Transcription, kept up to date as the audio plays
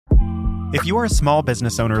If you're a small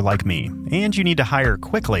business owner like me and you need to hire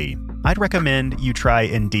quickly, I'd recommend you try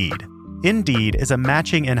Indeed. Indeed is a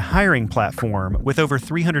matching and hiring platform with over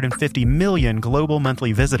 350 million global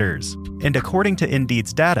monthly visitors. And according to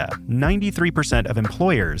Indeed's data, 93% of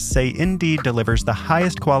employers say Indeed delivers the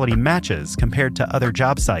highest quality matches compared to other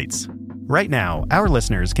job sites. Right now, our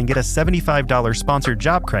listeners can get a $75 sponsored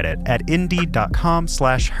job credit at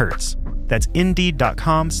Indeed.com/Hertz. That's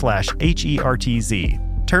Indeed.com/HERTZ.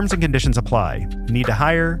 Terms and conditions apply. Need to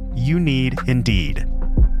hire? You need Indeed.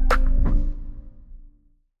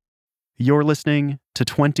 You're listening to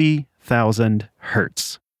 20,000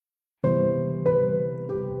 Hertz.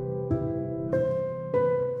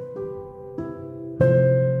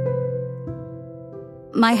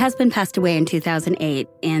 My husband passed away in 2008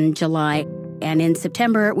 in July, and in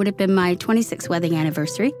September it would have been my 26th wedding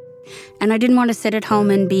anniversary. And I didn't want to sit at home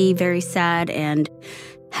and be very sad and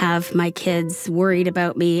have my kids worried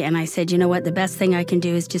about me. And I said, you know what, the best thing I can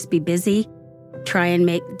do is just be busy, try and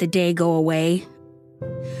make the day go away.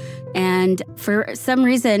 And for some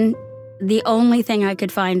reason, the only thing I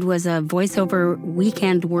could find was a voiceover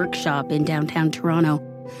weekend workshop in downtown Toronto.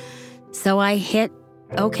 So I hit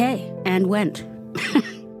okay and went.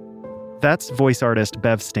 That's voice artist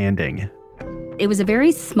Bev Standing. It was a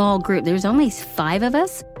very small group. There was only 5 of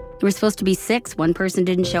us. There were supposed to be 6. One person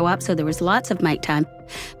didn't show up, so there was lots of mic time.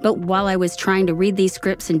 But while I was trying to read these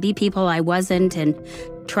scripts and be people I wasn't and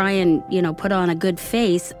try and, put on a good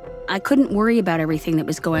face, I couldn't worry about everything that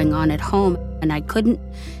was going on at home. And I couldn't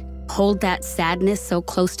hold that sadness so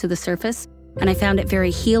close to the surface. And I found it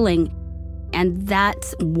very healing. And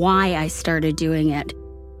that's why I started doing it.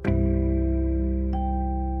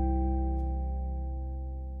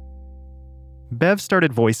 Bev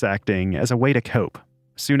started voice acting as a way to cope.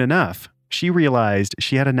 Soon enough, she realized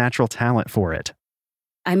she had a natural talent for it.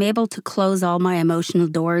 I'm able to close all my emotional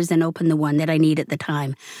doors and open the one that I need at the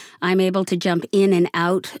time. I'm able to jump in and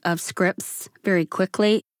out of scripts very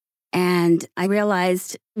quickly. And I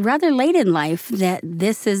realized rather late in life that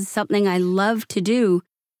this is something I love to do.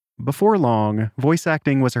 Before long, voice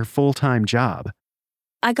acting was her full-time job.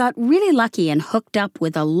 I got really lucky and hooked up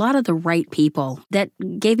with a lot of the right people that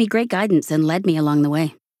gave me great guidance and led me along the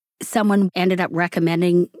way. Someone ended up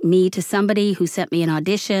recommending me to somebody who sent me an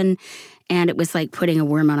audition, and it was like putting a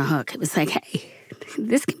worm on a hook. It was like, hey,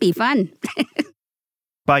 this can be fun.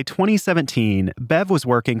 By 2017, Bev was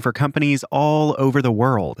working for companies all over the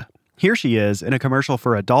world. Here she is in a commercial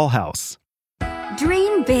for a dollhouse.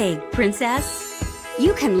 Dream big, princess.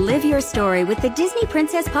 You can live your story with the Disney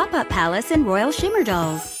Princess Pop-Up Palace and Royal Shimmer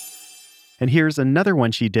Dolls. And here's another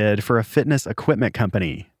one she did for a fitness equipment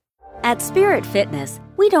company. At Spirit Fitness,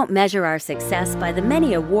 we don't measure our success by the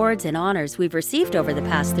many awards and honors we've received over the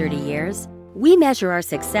past 30 years. We measure our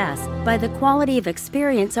success by the quality of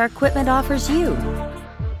experience our equipment offers you.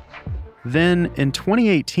 Then, in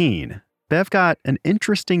 2018, Bev got an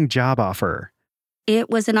interesting job offer. It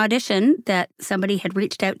was an audition that somebody had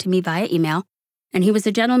reached out to me via email. And he was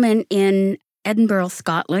a gentleman in Edinburgh,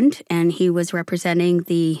 Scotland, and he was representing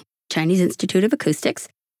the Chinese Institute of Acoustics.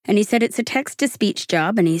 And he said it's a text-to-speech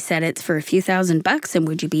job, and he said it's for a few $1,000, and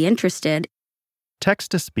would you be interested?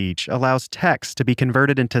 Text-to-speech allows text to be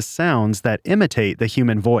converted into sounds that imitate the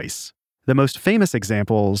human voice. The most famous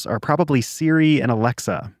examples are probably Siri and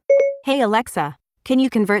Alexa. Hey Alexa, can you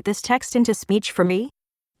convert this text into speech for me?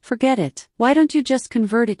 Forget it. Why don't you just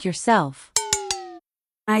convert it yourself?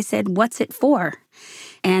 I said, what's it for?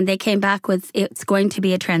 And they came back with, it's going to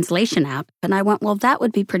be a translation app. And I went, well, that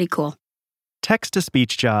would be pretty cool.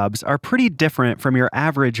 Text-to-speech jobs are pretty different from your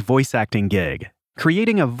average voice acting gig.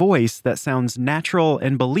 Creating a voice that sounds natural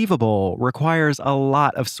and believable requires a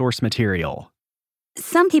lot of source material.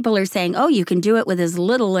 Some people are saying, oh, you can do it with as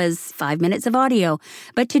little as 5 minutes of audio.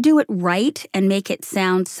 But to do it right and make it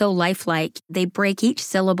sound so lifelike, they break each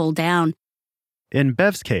syllable down. In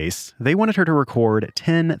Bev's case, they wanted her to record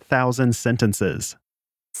 10,000 sentences.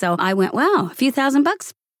 So I went, wow, a few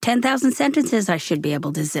 $1,000, 10,000 sentences, I should be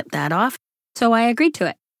able to zip that off. So I agreed to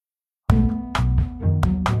it.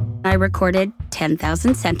 I recorded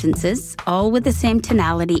 10,000 sentences, all with the same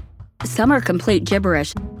tonality. Some are complete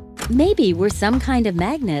gibberish. Maybe we're some kind of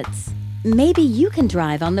magnets. Maybe you can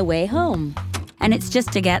drive on the way home. And it's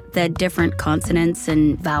just to get the different consonants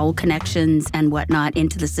and vowel connections and whatnot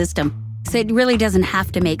into the system. So it really doesn't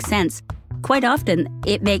have to make sense. Quite often,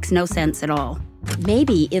 it makes no sense at all.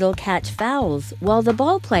 Maybe it'll catch fouls while the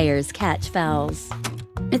ball players catch fouls.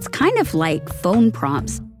 It's kind of like phone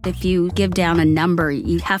prompts. If you give down a number,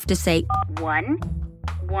 you have to say 1,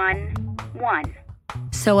 1, 1.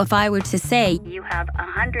 So if I were to say, you have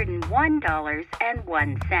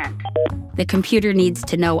 $101.01, the computer needs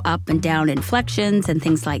to know up and down inflections and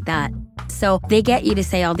things like that. So they get you to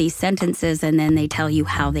say all these sentences and then they tell you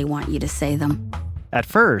how they want you to say them. At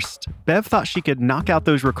first, Bev thought she could knock out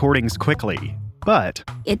those recordings quickly, but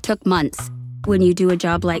it took months. When you do a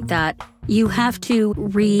job like that, you have to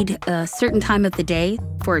read a certain time of the day,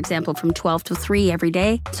 for example, from 12 to 3 every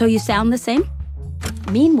day, so you sound the same.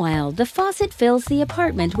 Meanwhile, the faucet fills the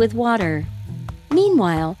apartment with water.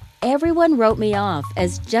 Meanwhile, everyone wrote me off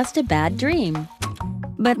as just a bad dream.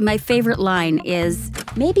 But my favorite line is,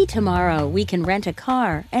 maybe tomorrow we can rent a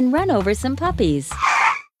car and run over some puppies.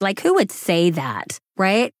 Like, who would say that,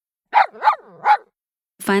 right?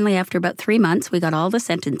 Finally, after about 3 months, we got all the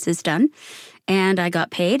sentences done, and I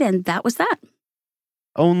got paid, and that was that.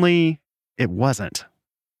 Only it wasn't.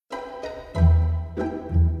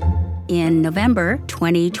 In November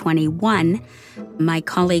 2021, my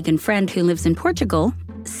colleague and friend who lives in Portugal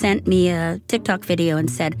sent me a TikTok video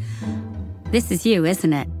and said, "This is you,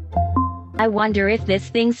 isn't it?" I wonder if this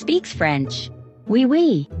thing speaks French. Oui,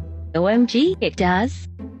 oui. OMG, it does.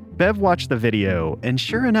 Bev watched the video, and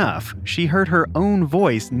sure enough, she heard her own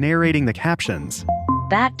voice narrating the captions.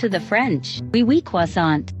 Back to the French. Oui, oui,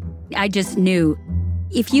 croissant. I just knew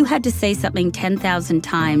if you had to say something 10,000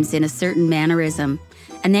 times in a certain mannerism,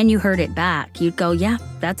 and then you heard it back, you'd go, yeah,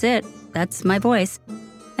 that's it. That's my voice.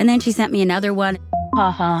 And then she sent me another one.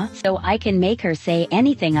 Haha, so I can make her say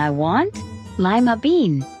anything I want? Lima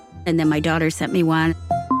bean. And then my daughter sent me one.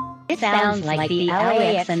 It sounds like the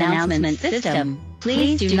LAX announcement system.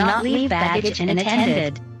 Please do not leave baggage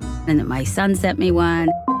unattended. And then my son sent me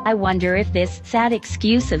one. I wonder if this sad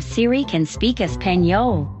excuse of Siri can speak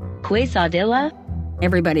Espanol. Quesadilla?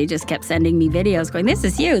 Everybody just kept sending me videos going, this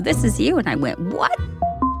is you, this is you. And I went, what?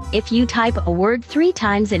 If you type a word 3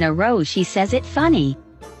 times in a row, she says it funny.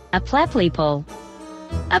 A plepliple.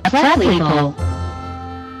 A plepliple.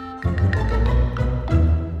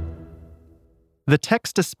 The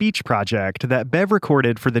text-to-speech project that Bev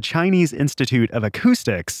recorded for the Chinese Institute of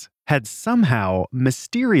Acoustics had somehow,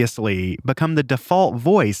 mysteriously, become the default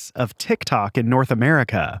voice of TikTok in North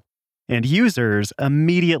America, and users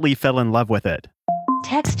immediately fell in love with it.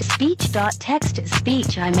 Text-to-speech.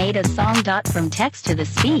 Text-to-speech. I made a song. From text to the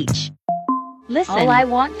speech. Listen. All I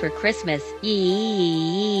want for Christmas.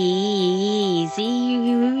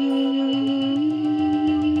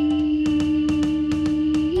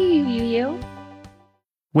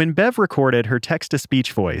 When Bev recorded her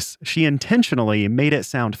text-to-speech voice, she intentionally made it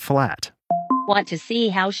sound flat. Want to see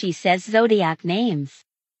how she says zodiac names?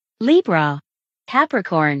 Libra,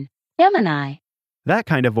 Capricorn, Gemini. That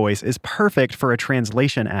kind of voice is perfect for a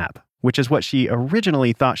translation app, which is what she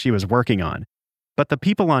originally thought she was working on. But the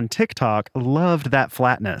people on TikTok loved that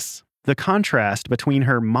flatness. The contrast between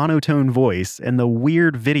her monotone voice and the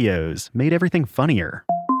weird videos made everything funnier.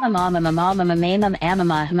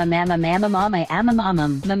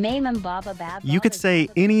 You could say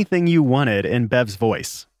anything you wanted in Bev's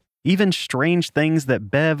voice, even strange things that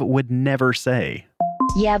Bev would never say.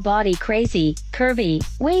 Yeah, body crazy, curvy,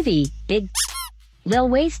 wavy, big, lil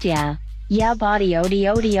waist, yeah. Yeah, body odi.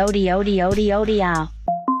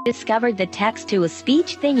 Discovered the text to a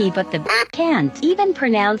speech thingy, but the can't even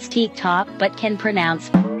pronounce TikTok, but can pronounce.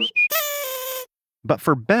 But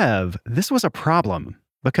for Bev, this was a problem,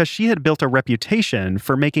 because she had built a reputation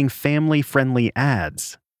for making family-friendly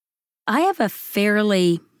ads. I have a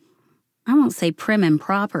fairly, I won't say prim and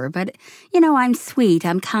proper, but, I'm sweet,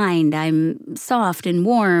 I'm kind, I'm soft and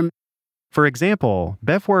warm. For example,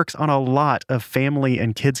 Bev works on a lot of family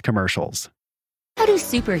and kids commercials. How do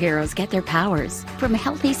superheroes get their powers? From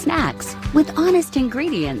healthy snacks with honest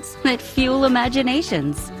ingredients that fuel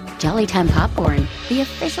imaginations. Jolly-Time popcorn, the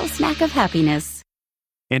official snack of happiness.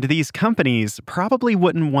 And these companies probably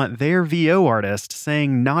wouldn't want their VO artist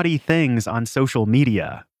saying naughty things on social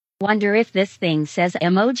media. Wonder if this thing says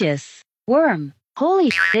emojis. Worm. Holy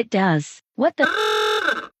shit, it does. What the?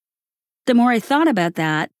 The more I thought about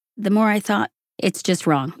that, the more I thought, it's just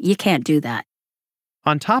wrong. You can't do that.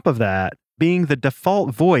 On top of that, being the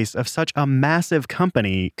default voice of such a massive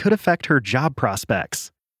company could affect her job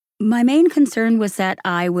prospects. My main concern was that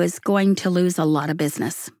I was going to lose a lot of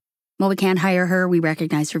business. Well, we can't hire her. We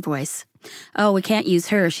recognize her voice. Oh, we can't use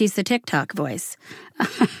her. She's the TikTok voice.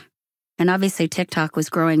 And obviously, TikTok was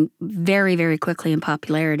growing very, very quickly in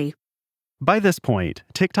popularity. By this point,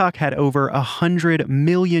 TikTok had over 100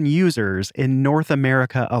 million users in North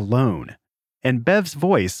America alone. And Bev's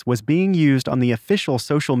voice was being used on the official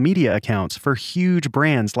social media accounts for huge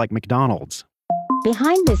brands like McDonald's.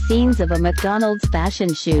 Behind the scenes of a McDonald's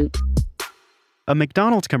fashion shoot. A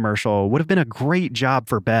McDonald's commercial would have been a great job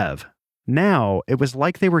for Bev. Now, it was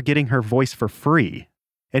like they were getting her voice for free,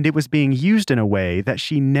 and it was being used in a way that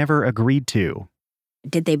she never agreed to.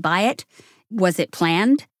 Did they buy it? Was it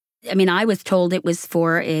planned? I mean, I was told it was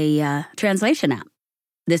for a translation app.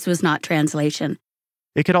 This was not translation.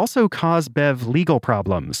 It could also cause Bev legal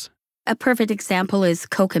problems. A perfect example is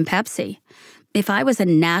Coke and Pepsi. If I was a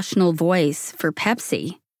national voice for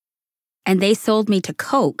Pepsi and they sold me to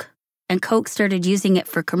Coke and Coke started using it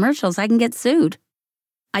for commercials, I can get sued.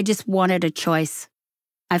 I just wanted a choice.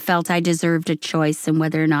 I felt I deserved a choice in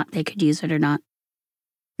whether or not they could use it or not.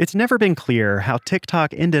 It's never been clear how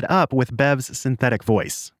TikTok ended up with Bev's synthetic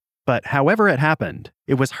voice. But however it happened,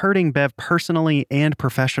 it was hurting Bev personally and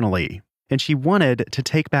professionally, and she wanted to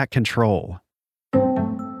take back control.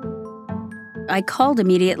 I called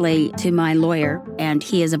immediately to my lawyer, and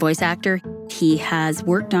he is a voice actor. He has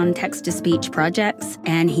worked on text-to-speech projects,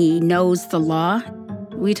 and he knows the law.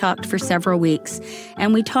 We talked for several weeks,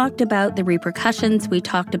 and we talked about the repercussions. We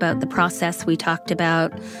talked about the process. We talked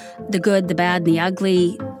about the good, the bad, and the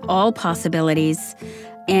ugly, all possibilities.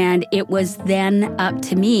 And it was then up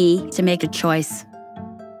to me to make a choice.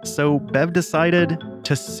 So Bev decided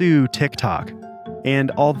to sue TikTok.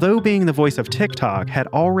 And although being the voice of TikTok had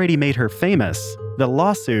already made her famous, the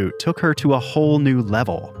lawsuit took her to a whole new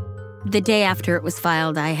level. The day after it was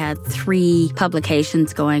filed, I had 3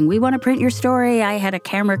 publications going, "We want to print your story." I had a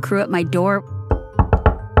camera crew at my door.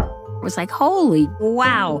 It was like, holy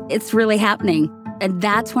wow, it's really happening. And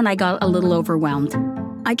that's when I got a little overwhelmed.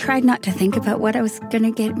 I tried not to think about what I was going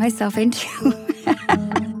to get myself into.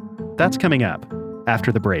 That's coming up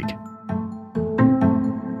after the break.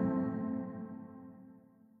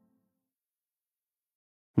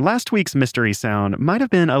 Last week's mystery sound might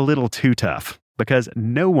have been a little too tough because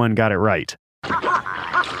no one got it right.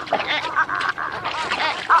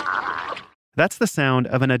 That's the sound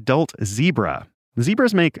of an adult zebra.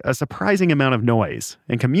 Zebras make a surprising amount of noise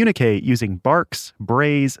and communicate using barks,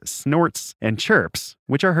 brays, snorts, and chirps,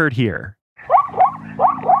 which are heard here.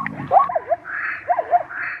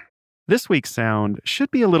 This week's sound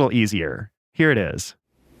should be a little easier. Here it is.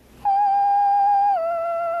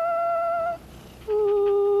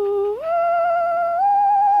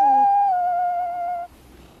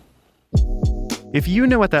 If you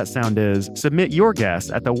know what that sound is, submit your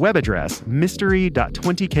guess at the web address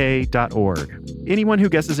mystery.20k.org. Anyone who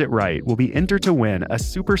guesses it right will be entered to win a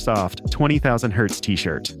super soft 20,000 Hertz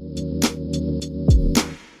t-shirt.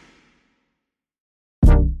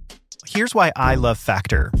 Here's why I love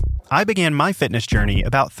Factor. I began my fitness journey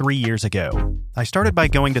about 3 years ago. I started by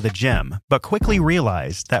going to the gym, but quickly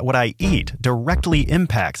realized that what I eat directly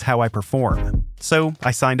impacts how I perform. So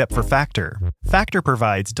I signed up for Factor. Factor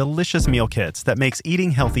provides delicious meal kits that makes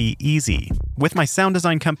eating healthy easy. With my sound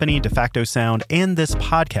design company, DeFacto Sound, and this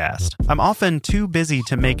podcast, I'm often too busy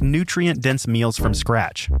to make nutrient-dense meals from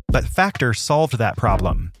scratch. But Factor solved that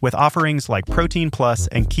problem with offerings like Protein Plus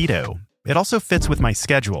and Keto. It also fits with my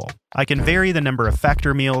schedule. I can vary the number of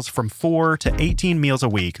Factor meals from 4 to 18 meals a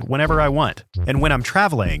week whenever I want. And when I'm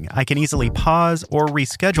traveling, I can easily pause or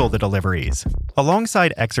reschedule the deliveries.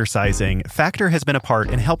 Alongside exercising, Factor has been a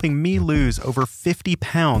part in helping me lose over 50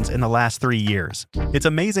 pounds in the last 3 years. It's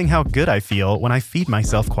amazing how good I feel when I feed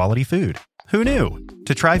myself quality food. Who knew?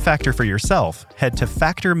 To try Factor for yourself, head to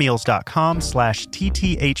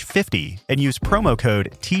factormeals.com/TTH50 and use promo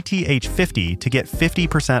code TTH50 to get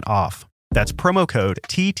 50% off. That's promo code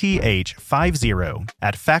TTH50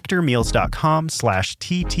 at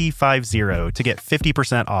factormeals.com/TT50 to get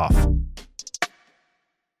 50% off.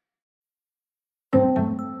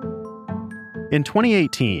 In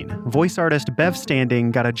 2018, voice artist Bev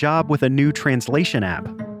Standing got a job with a new translation app.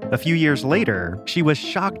 A few years later, she was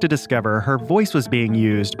shocked to discover her voice was being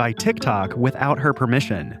used by TikTok without her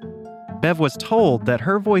permission. Bev was told that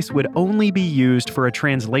her voice would only be used for a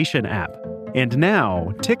translation app. And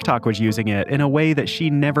now, TikTok was using it in a way that she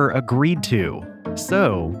never agreed to.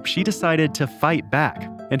 So, she decided to fight back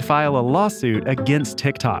and file a lawsuit against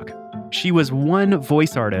TikTok. She was one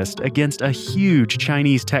voice artist against a huge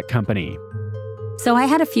Chinese tech company. So I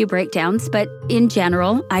had a few breakdowns, but in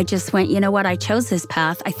general, I just went, you know what, I chose this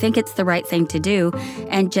path. I think it's the right thing to do.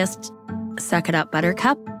 And just suck it up,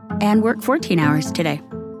 buttercup, and work 14 hours today.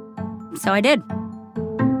 So I did.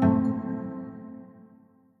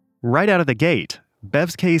 Right out of the gate,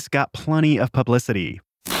 Bev's case got plenty of publicity.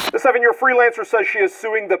 The 7-year freelancer says she is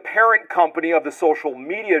suing the parent company of the social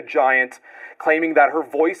media giant, claiming that her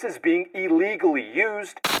voice is being illegally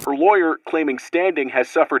used. Her lawyer claiming Standing has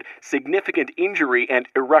suffered significant injury and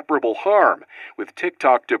irreparable harm, with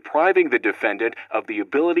TikTok depriving the defendant of the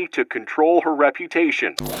ability to control her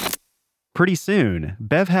reputation. Pretty soon,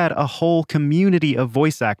 Bev had a whole community of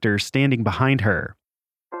voice actors standing behind her.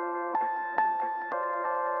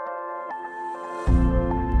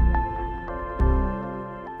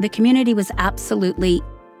 The community was absolutely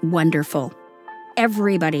wonderful.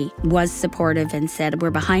 Everybody was supportive and said, we're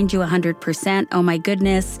behind you 100%. Oh my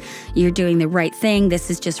goodness, you're doing the right thing. This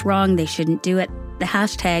is just wrong. They shouldn't do it. The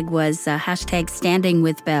hashtag was hashtag standing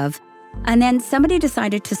with Bev. And then somebody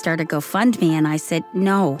decided to start a GoFundMe, and I said,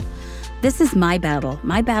 no, this is my battle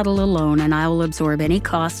alone, and I will absorb any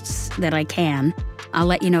costs that I can. I'll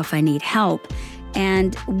let you know if I need help.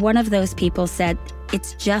 And one of those people said,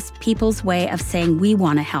 it's just people's way of saying we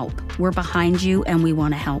want to help. We're behind you and we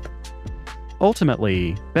want to help.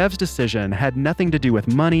 Ultimately, Bev's decision had nothing to do with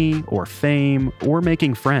money or fame or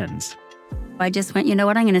making friends. I just went, you know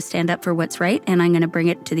what, I'm going to stand up for what's right, and I'm going to bring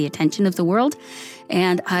it to the attention of the world,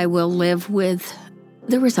 and I will live with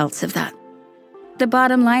the results of that. The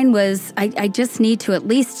bottom line was I just need to at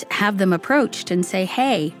least have them approached and say,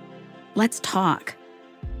 hey, let's talk.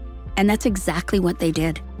 And that's exactly what they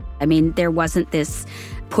did. I mean, there wasn't this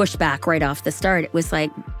pushback right off the start. It was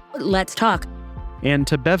like, let's talk. And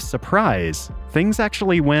to Bev's surprise, things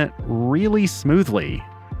actually went really smoothly.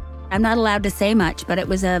 I'm not allowed to say much, but it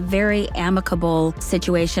was a very amicable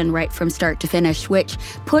situation right from start to finish, which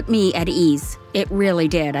put me at ease. It really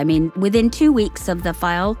did. I mean, within 2 weeks of the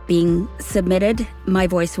file being submitted, my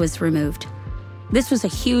voice was removed. This was a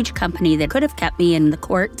huge company that could have kept me in the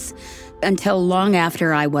courts until long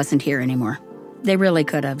after I wasn't here anymore. They really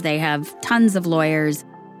could have. They have tons of lawyers,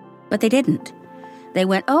 but they didn't. They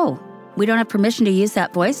went, oh, we don't have permission to use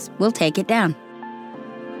that voice. We'll take it down.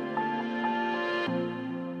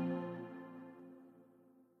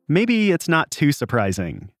 Maybe it's not too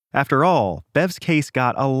surprising. After all, Bev's case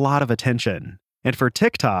got a lot of attention. And for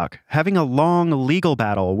TikTok, having a long legal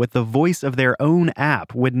battle with the voice of their own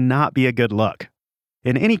app would not be a good look.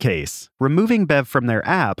 In any case, removing Bev from their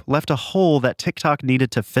app left a hole that TikTok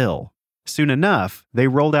needed to fill. Soon enough, they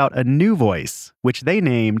rolled out a new voice, which they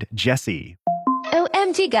named Jessie.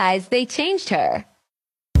 OMG guys, they changed her.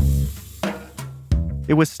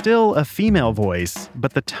 It was still a female voice,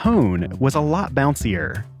 but the tone was a lot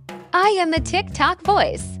bouncier. I am the TikTok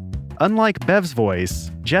voice. Unlike Bev's voice,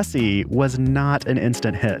 Jessie was not an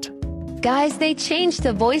instant hit. Guys, they changed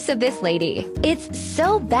the voice of this lady. It's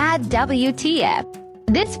so bad, WTF.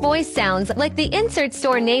 This voice sounds like the insert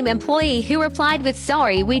store name employee who replied with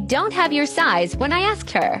sorry, we don't have your size when I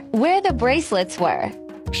asked her where the bracelets were.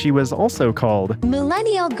 She was also called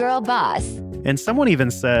Millennial Girl Boss. And someone even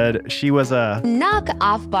said she was a knock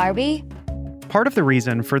off Barbie. Part of the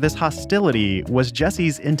reason for this hostility was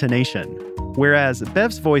Jessie's intonation. Whereas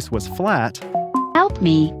Bev's voice was flat, Help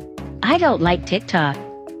me. I don't like TikTok.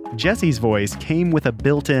 Jessie's voice came with a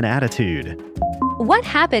built-in attitude. What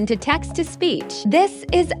happened to text-to-speech? This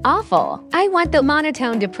is awful. I want the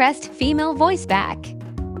monotone, depressed female voice back.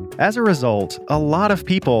 As a result, a lot of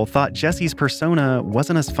people thought Jessie's persona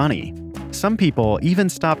wasn't as funny. Some people even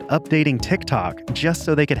stopped updating TikTok just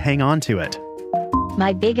so they could hang on to it.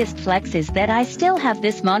 My biggest flex is that I still have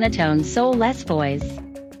this monotone, soulless voice.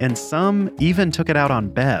 And some even took it out on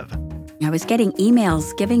Bev. I was getting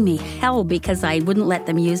emails giving me hell because I wouldn't let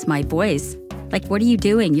them use my voice. Like, what are you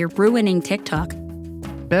doing? You're ruining TikTok.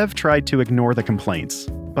 Bev tried to ignore the complaints,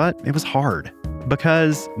 but it was hard.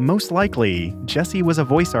 Because, most likely, Jessie was a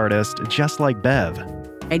voice artist just like Bev.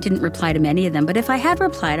 I didn't reply to many of them, but if I had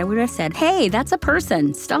replied, I would have said, hey, that's a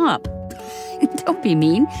person, stop. Don't be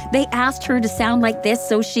mean. They asked her to sound like this,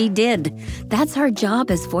 so she did. That's our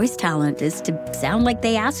job as voice talent, is to sound like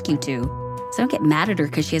they ask you to. So don't get mad at her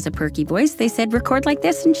because she has a perky voice. They said record like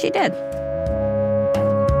this, and she did.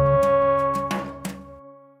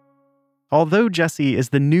 Although Jessie is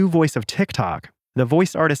the new voice of TikTok, the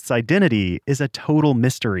voice artist's identity is a total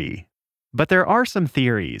mystery. But there are some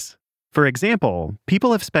theories. For example,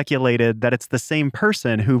 people have speculated that it's the same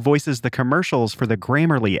person who voices the commercials for the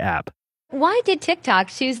Grammarly app. Why did TikTok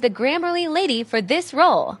choose the Grammarly lady for this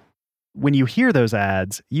role? When you hear those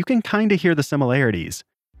ads, you can kind of hear the similarities.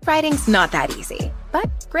 Writing's not that easy, but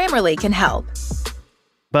Grammarly can help.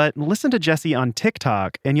 But listen to Jessie on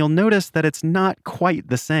TikTok and you'll notice that it's not quite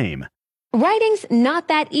the same. Writing's not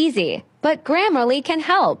that easy, but Grammarly can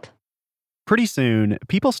help. Pretty soon,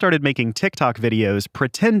 people started making TikTok videos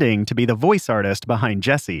pretending to be the voice artist behind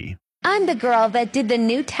Jessie. I'm the girl that did the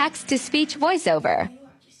new text-to-speech voiceover.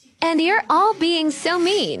 And you're all being so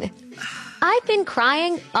mean. I've been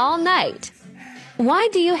crying all night. Why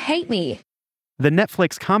do you hate me? The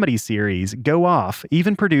Netflix comedy series Go Off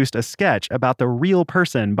even produced a sketch about the real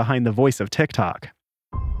person behind the voice of TikTok.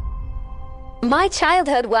 My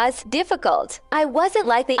childhood was difficult. I wasn't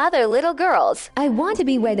like the other little girls. I want to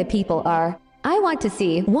be where the people are. I want to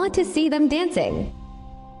see them dancing.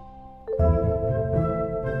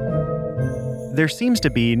 There seems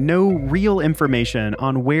to be no real information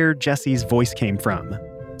on where Jesse's voice came from.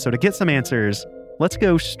 So to get some answers, let's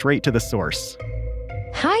go straight to the source.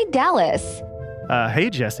 Hi, Dallas.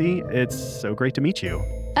 Hey, Jesse. It's so great to meet you.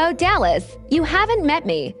 Oh, Dallas, you haven't met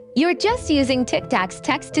me. You're just using TikTok's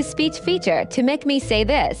text-to-speech feature to make me say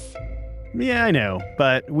this. Yeah, I know,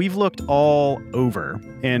 but we've looked all over,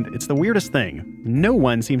 and it's the weirdest thing. No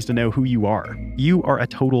one seems to know who you are. You are a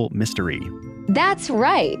total mystery. That's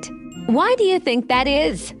right. Why do you think that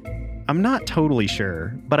is? I'm not totally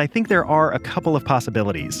sure, but I think there are a couple of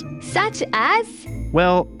possibilities. Such as?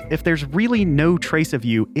 Well, if there's really no trace of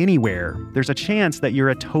you anywhere, there's a chance that you're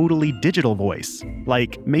a totally digital voice.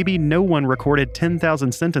 Like, maybe no one recorded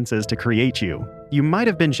 10,000 sentences to create you. You might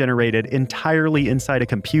have been generated entirely inside a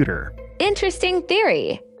computer. Interesting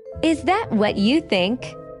theory. Is that what you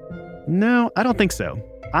think? No, I don't think so.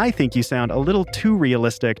 I think you sound a little too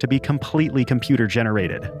realistic to be completely computer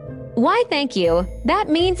generated. Why, thank you. That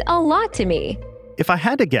means a lot to me. If I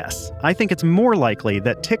had to guess, I think it's more likely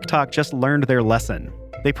that TikTok just learned their lesson.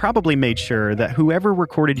 They probably made sure that whoever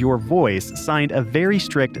recorded your voice signed a very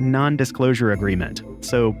strict non-disclosure agreement,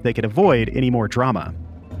 so they could avoid any more drama.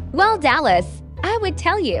 Well, Dallas, I would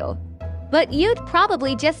tell you, but you'd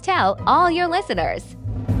probably just tell all your listeners.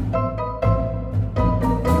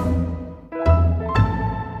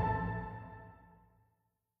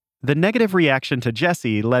 The negative reaction to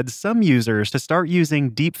Jesse led some users to start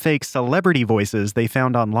using deepfake celebrity voices they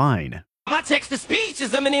found online. My text-to-speech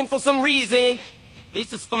is in for some reason.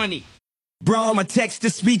 This is funny. Bro, my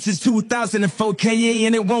text-to-speech is 2004 KA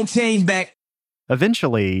and it won't change back.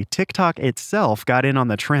 Eventually, TikTok itself got in on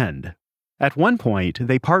the trend. At one point,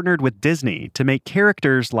 they partnered with Disney to make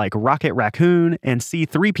characters like Rocket Raccoon and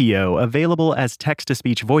C-3PO available as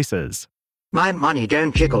text-to-speech voices. My money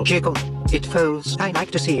don't jiggle, jiggle. It folds. I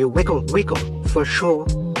like to see you wiggle, wiggle, for sure.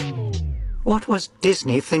 What was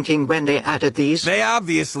Disney thinking when they added these? They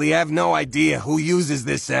obviously have no idea who uses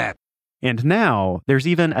this app. And now, there's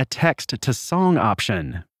even a text-to-song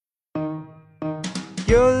option.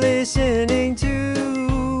 You're listening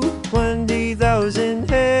to 20,000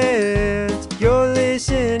 Hertz. You're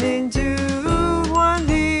listening to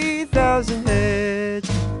 20,000 Hertz.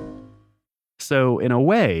 So, in a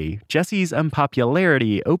way, Jesse's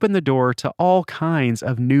unpopularity opened the door to all kinds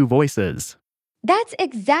of new voices. That's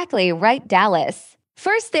exactly right, Dallas.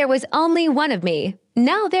 First, there was only one of me.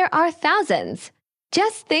 Now there are thousands.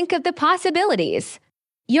 Just think of the possibilities.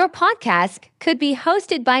 Your podcast could be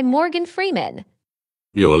hosted by Morgan Freeman.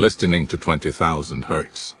 You're listening to 20,000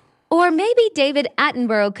 Hertz. Or maybe David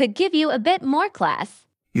Attenborough could give you a bit more class.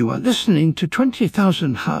 You are listening to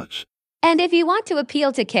 20,000 Hertz. And if you want to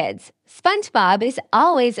appeal to kids, SpongeBob is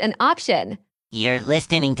always an option. You're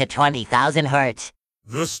listening to 20,000 Hertz.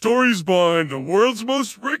 The stories behind the world's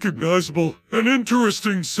most recognizable and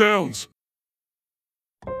interesting sounds.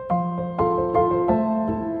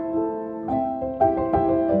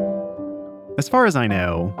 As far as I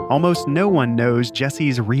know, almost no one knows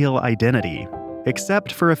Jesse's real identity,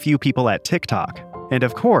 except for a few people at TikTok, and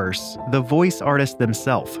of course, the voice artist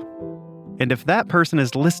themselves. And if that person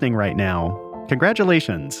is listening right now,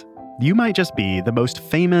 congratulations. You might just be the most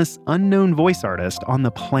famous unknown voice artist on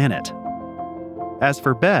the planet. As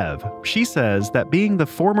for Bev, she says that being the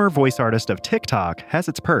former voice artist of TikTok has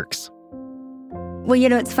its perks. Well,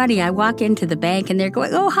 it's funny. I walk into the bank and they're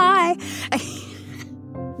going, oh, hi.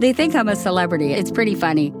 They think I'm a celebrity. It's pretty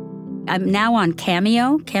funny. I'm now on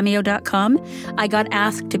Cameo, cameo.com. I got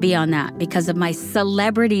asked to be on that because of my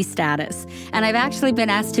celebrity status. And I've actually been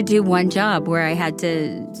asked to do one job where I had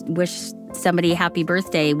to wish somebody happy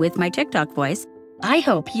birthday with my TikTok voice. I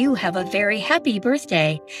hope you have a very happy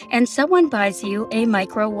birthday and someone buys you a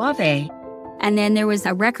microwave. And then there was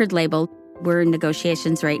a record label. We're in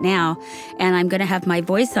negotiations right now, and I'm going to have my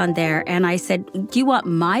voice on there. And I said, do you want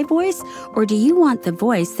my voice or do you want the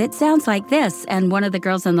voice that sounds like this? And one of the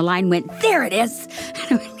girls on the line went, there it is.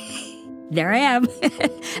 There I am.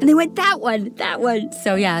 And they went, that one.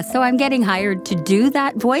 So so I'm getting hired to do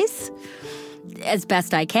that voice as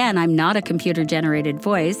best I can. I'm not a computer-generated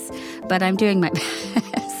voice, but I'm doing my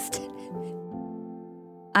best.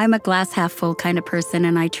 I'm a glass half full kind of person,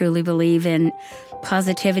 and I truly believe in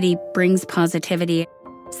positivity brings positivity.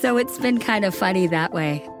 So it's been kind of funny that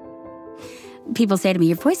way. People say to me,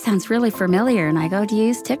 your voice sounds really familiar. And I go, do you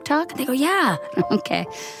use TikTok? And they go, yeah. Okay.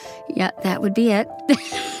 Yeah, that would be it.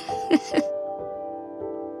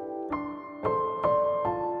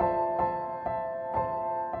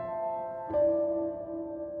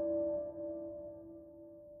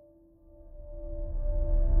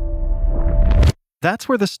 That's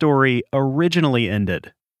where the story originally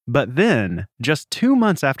ended. But then, just 2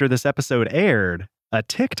 months after this episode aired, a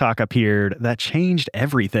TikTok appeared that changed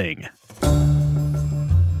everything.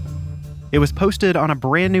 It was posted on a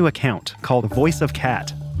brand new account called Voice of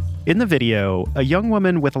Cat. In the video, a young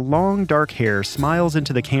woman with long dark hair smiles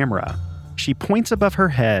into the camera. She points above her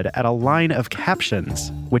head at a line of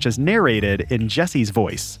captions, which is narrated in Jessie's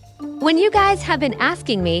voice. When you guys have been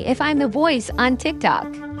asking me if I'm the voice on TikTok.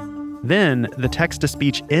 Then the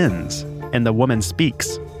text-to-speech ends, and the woman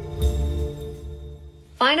speaks.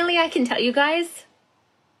 Finally, I can tell you guys,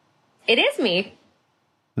 it is me.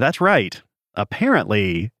 That's right.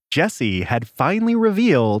 Apparently, Jessie had finally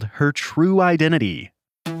revealed her true identity.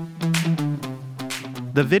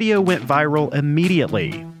 The video went viral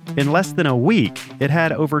immediately. In less than a week, it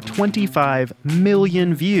had over 25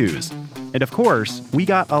 million views. And of course, we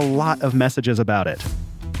got a lot of messages about it.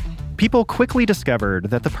 People quickly discovered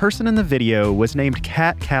that the person in the video was named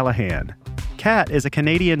Kat Callahan. Kat is a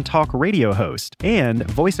Canadian talk radio host and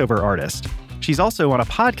voiceover artist. She's also on a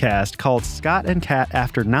podcast called Scott and Kat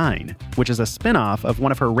After 9, which is a spinoff of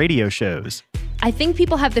one of her radio shows. I think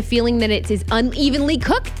people have the feeling that it is unevenly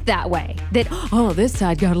cooked that way. That, oh, this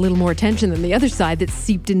side got a little more attention than the other side that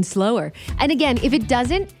seeped in slower. And again, if it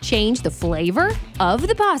doesn't change the flavor of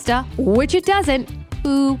the pasta, which it doesn't,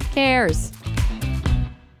 who cares?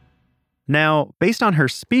 Now, based on her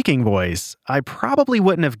speaking voice, I probably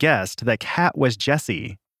wouldn't have guessed that Kat was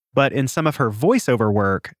Jessie. But in some of her voiceover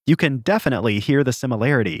work, you can definitely hear the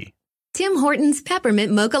similarity. Tim Hortons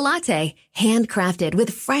Peppermint Mocha Latte, handcrafted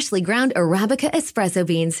with freshly ground Arabica espresso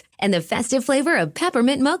beans and the festive flavor of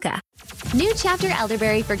peppermint mocha. New chapter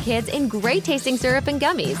elderberry for kids in great tasting syrup and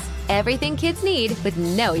gummies. Everything kids need with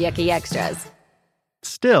no yucky extras.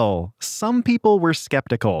 Still, some people were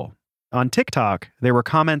skeptical. On TikTok, there were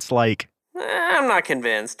comments like, I'm not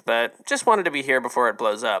convinced, but just wanted to be here before it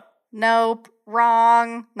blows up. Nope,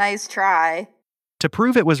 wrong, nice try. To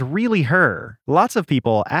prove it was really her, lots of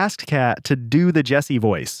people asked Kat to do the Jessie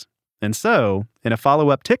voice. And so, in a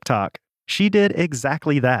follow-up TikTok, she did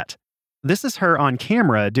exactly that. This is her on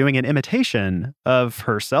camera doing an imitation of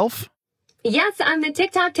herself. Yes, I'm the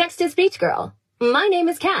TikTok text-to-speech girl. My name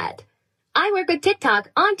is Kat. I work with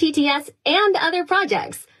TikTok on TTS and other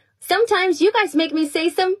projects. Sometimes you guys make me say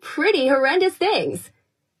some pretty horrendous things.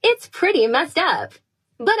 It's pretty messed up.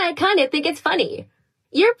 But I kind of think it's funny.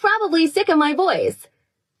 You're probably sick of my voice.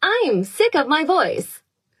 I'm sick of my voice.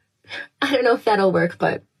 I don't know if that'll work,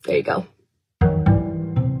 but there you go.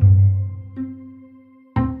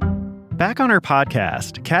 Back on her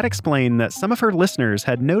podcast, Kat explained that some of her listeners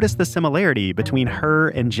had noticed the similarity between her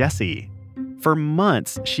and Jessie. For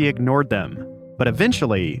months, she ignored them. But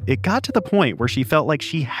eventually, it got to the point where she felt like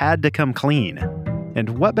she had to come clean.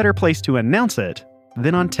 And what better place to announce it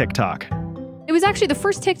than on TikTok? It was actually the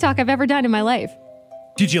first TikTok I've ever done in my life.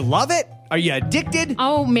 Did you love it? Are you addicted?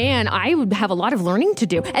 Oh man, I would have a lot of learning to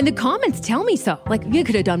do. And the comments tell me so. Like, you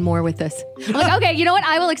could have done more with this. I'm like, okay, you know what?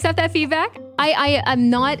 I will accept that feedback. I am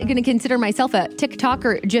not going to consider myself a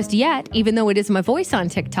TikToker just yet, even though it is my voice on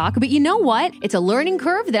TikTok. But you know what? It's a learning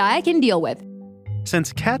curve that I can deal with.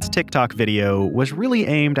 Since Kat's TikTok video was really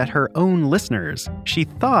aimed at her own listeners, she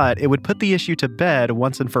thought it would put the issue to bed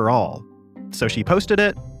once and for all. So she posted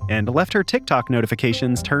it and left her TikTok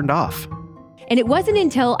notifications turned off. And it wasn't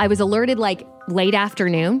until I was alerted like late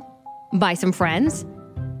afternoon by some friends.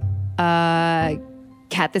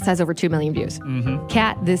 Kat, this has over 2 million views. Mm-hmm.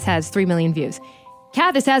 Kat, this has 3 million views.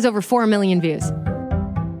 Kat, this has over 4 million views.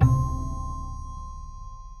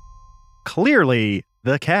 Clearly,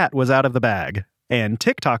 the cat was out of the bag, and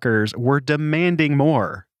TikTokers were demanding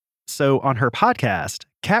more. So on her podcast,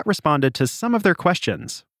 Kat responded to some of their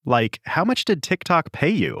questions, like, how much did TikTok pay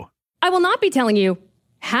you? I will not be telling you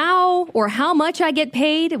how or how much I get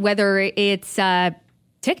paid, whether it's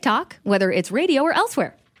TikTok, whether it's radio or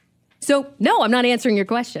elsewhere. So no, I'm not answering your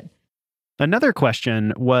question. Another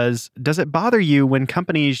question was, does it bother you when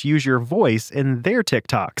companies use your voice in their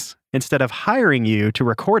TikToks instead of hiring you to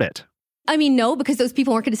record it? I mean, no, because those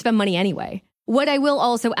people aren't going to spend money anyway. What I will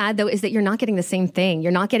also add, though, is that you're not getting the same thing.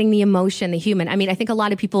 You're not getting the emotion, the human. I mean, I think a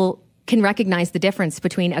lot of people can recognize the difference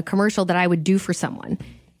between a commercial that I would do for someone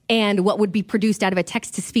and what would be produced out of a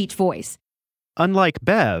text-to-speech voice. Unlike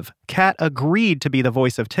Bev, Kat agreed to be the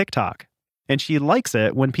voice of TikTok, and she likes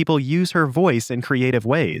it when people use her voice in creative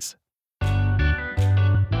ways.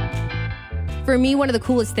 For me, one of the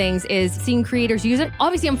coolest things is seeing creators use it.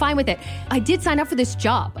 Obviously, I'm fine with it. I did sign up for this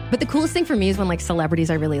job, but the coolest thing for me is when like celebrities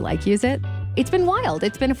I really like use it. It's been wild.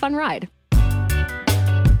 It's been a fun ride.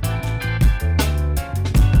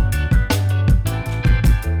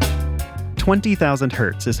 20,000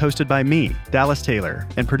 Hertz is hosted by me, Dallas Taylor,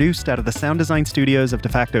 and produced out of the sound design studios of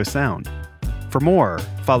DeFacto Sound. For more,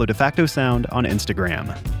 follow DeFacto Sound on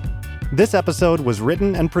Instagram. This episode was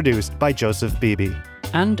written and produced by Joseph Beebe.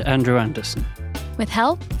 And Andrew Anderson. With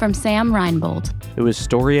help from Sam Reinbold. It was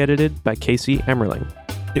story edited by Casey Emmerling.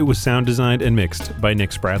 It was sound designed and mixed by Nick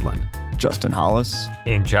Spradlin. Justin Hollis.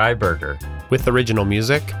 And Jai Berger. With original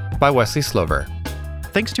music by Wesley Slover.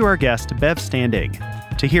 Thanks to our guest, Bev Standing.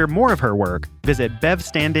 To hear more of her work, visit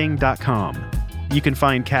bevstanding.com. You can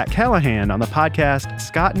find Kat Callahan on the podcast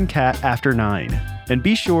Scott and Kat After 9. And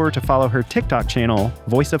be sure to follow her TikTok channel,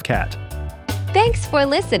 Voice of Cat. Thanks for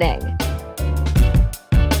listening.